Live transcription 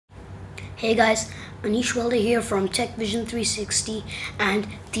Hey guys, Anish Welder here from Tech Vision 360, and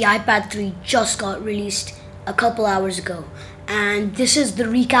the iPad 3 just got released a couple hours ago. And this is the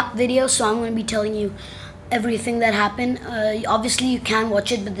recap video, so I'm going to be telling you everything that happened. Obviously you can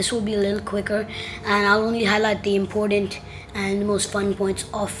watch it, but this will be a little quicker, and I'll only highlight the important and the most fun points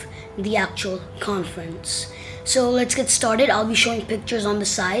of the actual conference. So let's get started. I'll be showing pictures on the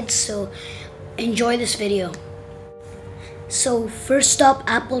sides, so enjoy this video. So first up,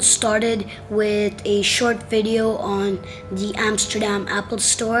 Apple started with a short video on the Amsterdam Apple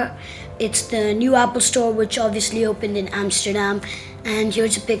Store. It's the new Apple Store, which obviously opened in Amsterdam, and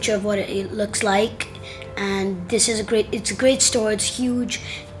here's a picture of what it looks like. And this is it's a great store. It's huge,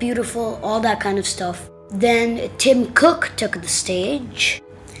 beautiful, all that kind of stuff. Then Tim Cook took the stage.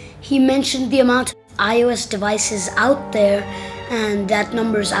 He mentioned the amount of iOS devices out there, and that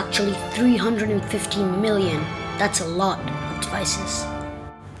number is actually 350 million. That's a lot of devices.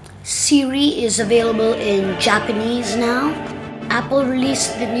 Siri is available in Japanese now. Apple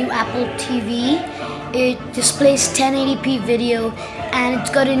released the new Apple TV. It displays 1080p video, and it's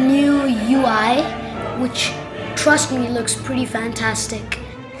got a new UI, which, trust me, looks pretty fantastic.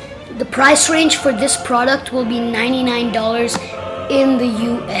 The price range for this product will be $99 in the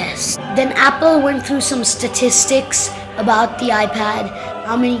US. Then Apple went through some statistics about the iPad,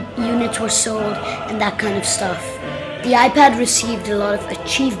 how many units were sold, and that kind of stuff. The iPad received a lot of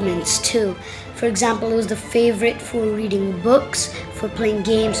achievements too. For example, it was the favorite for reading books, for playing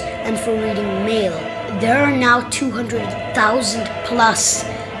games, and for reading mail. There are now 200,000 plus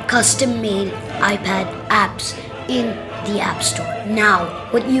custom-made iPad apps in the App Store. Now,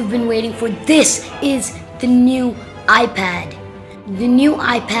 what you've been waiting for, this is the new iPad. The new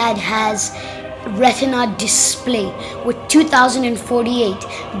iPad has Retina display with 2048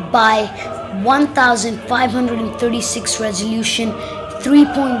 by 1536 resolution,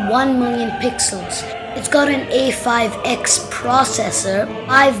 3.1 million pixels. It's got an A5X processor,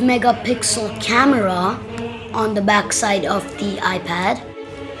 5 megapixel camera on the back side of the iPad.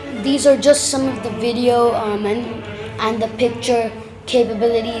 These are just some of the video and the picture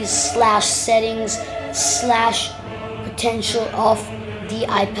capabilities slash settings slash potential of the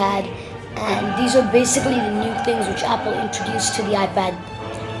iPad. And these are basically the new things which Apple introduced to the iPad.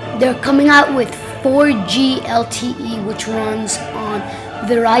 They're coming out with 4G LTE, which runs on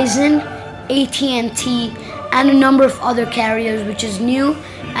Verizon, AT&T, and a number of other carriers, which is new.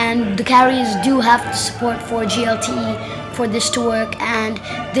 And the carriers do have to support 4G LTE for this to work, and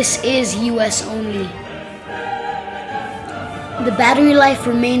this is US only. The battery life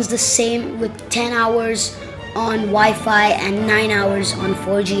remains the same with 10 hours on Wi-Fi and 9 hours on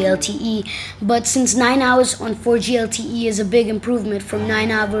 4G LTE, but since 9 hours on 4G LTE is a big improvement from 9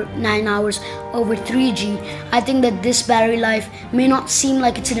 hours over 3G, I think that this battery life may not seem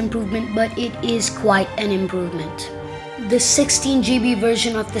like it's an improvement, but it is quite an improvement. The 16GB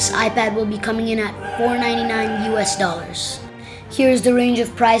version of this iPad will be coming in at $499 US. Here's the range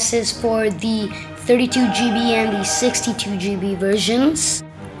of prices for the 32GB and the 62GB versions.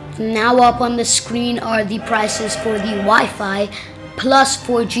 Now up on the screen are the prices for the Wi-Fi plus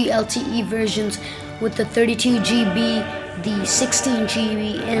 4G LTE versions with the 32GB, the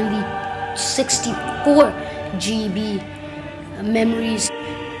 16GB, and the 64GB memories.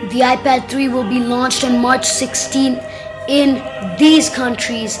 The iPad 3 will be launched on March 16th in these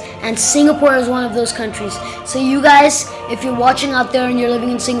countries, and Singapore is one of those countries. So you guys, if you're watching out there and you're living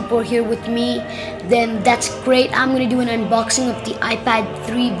in Singapore here with me, then that's great. I'm going to do an unboxing of the iPad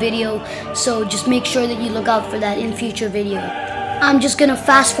 3 video, so just make sure that you look out for that in future video. I'm just going to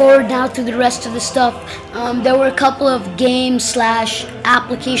fast forward now through the rest of the stuff. There were a couple of game slash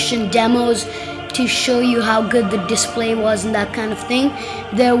application demos to show you how good the display was and that kind of thing.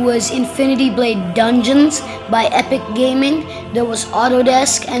 There was Infinity Blade Dungeons by Epic Gaming, there was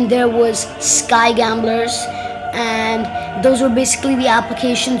Autodesk, and there was Sky Gamblers, and those were basically the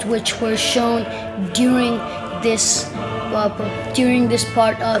applications which were shown during this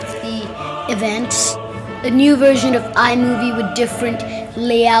part of the events. A new version of iMovie with different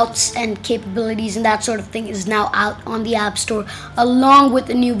layouts and capabilities and that sort of thing is now out on the App Store, along with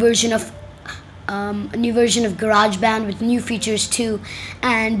a new version of GarageBand with new features too.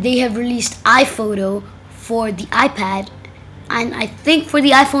 And they have released iPhoto for the iPad, and I think for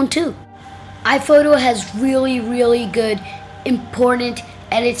the iPhone too. iPhoto has really good important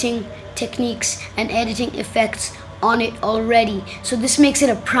editing techniques and editing effects on it already, so this makes it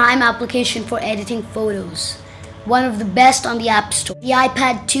a prime application for editing photos. One of the best on the App Store. The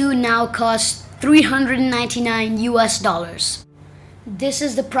iPad 2 now costs $399 US. This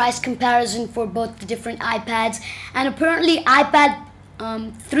is the price comparison for both the different iPads, and apparently iPad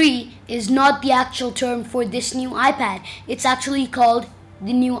 3 is not the actual term for this new iPad. It's actually called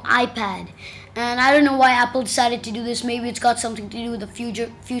the new iPad. And I don't know why Apple decided to do this. Maybe it's got something to do with the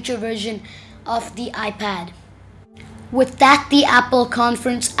future version of the iPad. With that, the Apple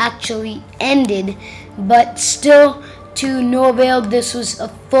conference actually ended, but still to no avail. This was a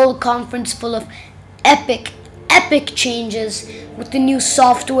full conference full of epic changes with the new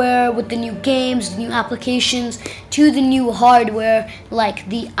software, with the new games, the new applications, to the new hardware like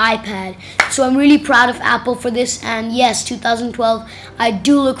the iPad. So I'm really proud of Apple for this, and yes, 2012, I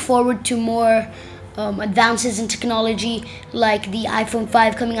do look forward to more advances in technology like the iPhone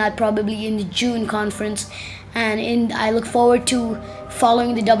 5 coming out probably in the June conference, and I look forward to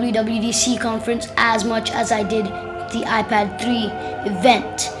following the WWDC conference as much as I did the iPad 3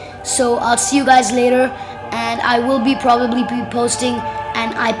 event. So I'll see you guys later, and I will probably be posting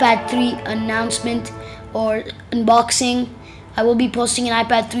an iPad 3 announcement or unboxing. I will be posting an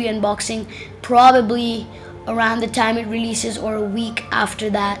iPad 3 unboxing probably around the time it releases or a week after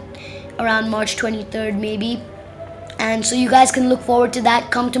that, around March 23rd maybe. And so you guys can look forward to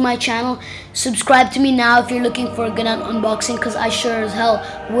that. Come to my channel, subscribe to me now if you're looking for a good unboxing, because I sure as hell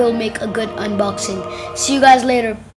will make a good unboxing. See you guys later.